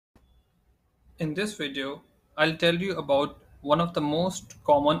In this video, I'll tell you about one of the most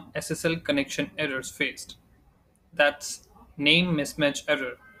common SSL connection errors faced. That's name mismatch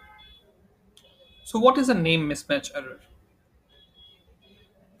error. So what is a name mismatch error?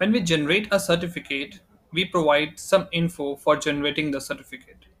 When we generate a certificate, we provide some info for generating the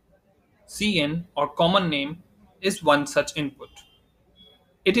certificate. CN or common name is one such input.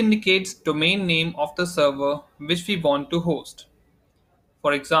 It indicates domain name of the server which we want to host.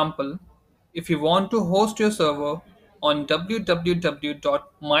 For example, if you want to host your server on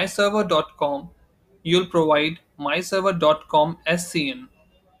www.myserver.com, you'll provide myserver.com SCN.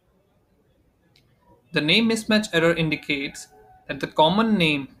 The name mismatch error indicates that the common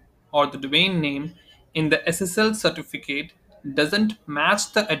name or the domain name in the SSL certificate doesn't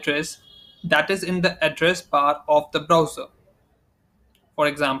match the address that is in the address bar of the browser. For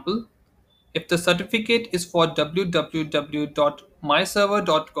example, if the certificate is for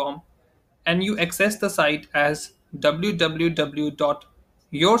www.myserver.com and you access the site as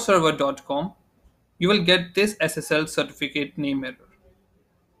www.yourserver.com, you will get this SSL certificate name error.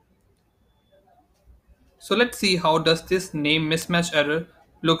 So let's see how does this name mismatch error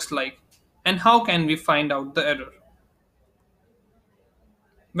looks like and how can we find out the error.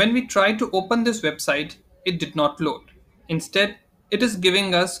 When we try to open this website, it did not load. Instead, it is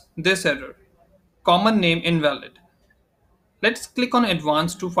giving us this error, common name invalid. Let's click on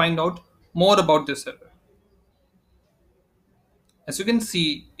advanced to find out more about this error. As you can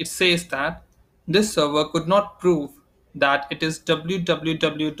see, it says that this server could not prove that it is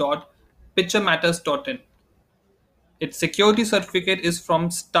www.picturematters.in. Its security certificate is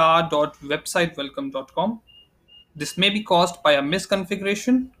from star.websitewelcome.com. This may be caused by a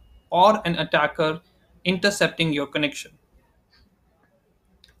misconfiguration or an attacker intercepting your connection.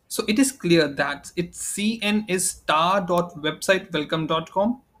 So it is clear that its CN is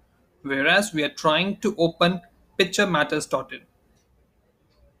star.websitewelcome.com, whereas we are trying to open picturematters.in.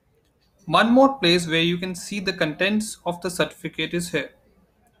 One more place where you can see the contents of the certificate is here.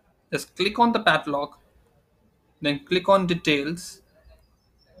 Just click on the padlock, then click on details,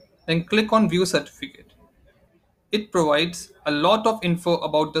 then click on view certificate. It provides a lot of info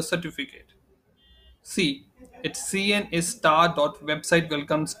about the certificate. See, its CN is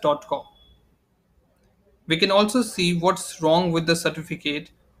star.websitewelcomes.com. We can also see what's wrong with the certificate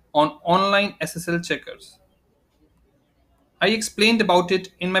on online SSL checkers. I explained about it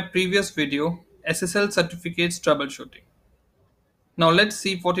in my previous video, SSL certificates troubleshooting. Now let's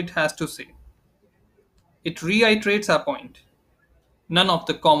see what it has to say. It reiterates our point. None of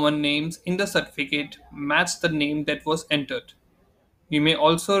the common names in the certificate match the name that was entered. You may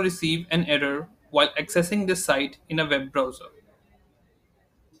also receive an error while accessing this site in a web browser.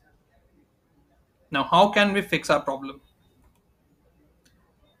 Now, how can we fix our problem?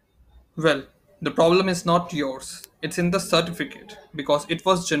 Well, the problem is not yours. It's in the certificate because it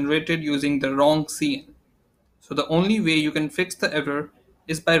was generated using the wrong CN. So the only way you can fix the error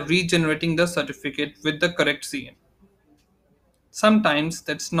is by regenerating the certificate with the correct CN. Sometimes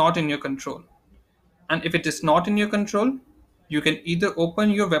that's not in your control. And if it is not in your control, you can either open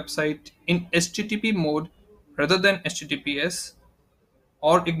your website in HTTP mode rather than HTTPS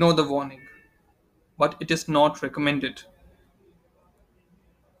or ignore the warning. But it is not recommended.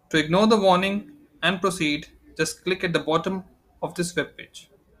 To ignore the warning and proceed, just click at the bottom of this web page.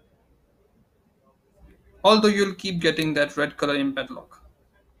 Although you'll keep getting that red color in padlock.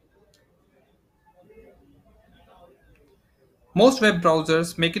 Most web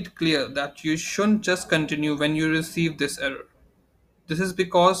browsers make it clear that you shouldn't just continue when you receive this error. This is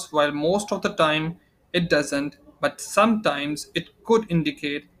because while most of the time it doesn't, but sometimes it could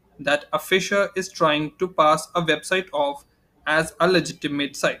indicate that a phisher is trying to pass a website off as a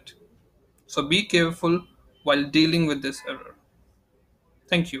legitimate site. So be careful while dealing with this error.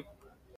 Thank you.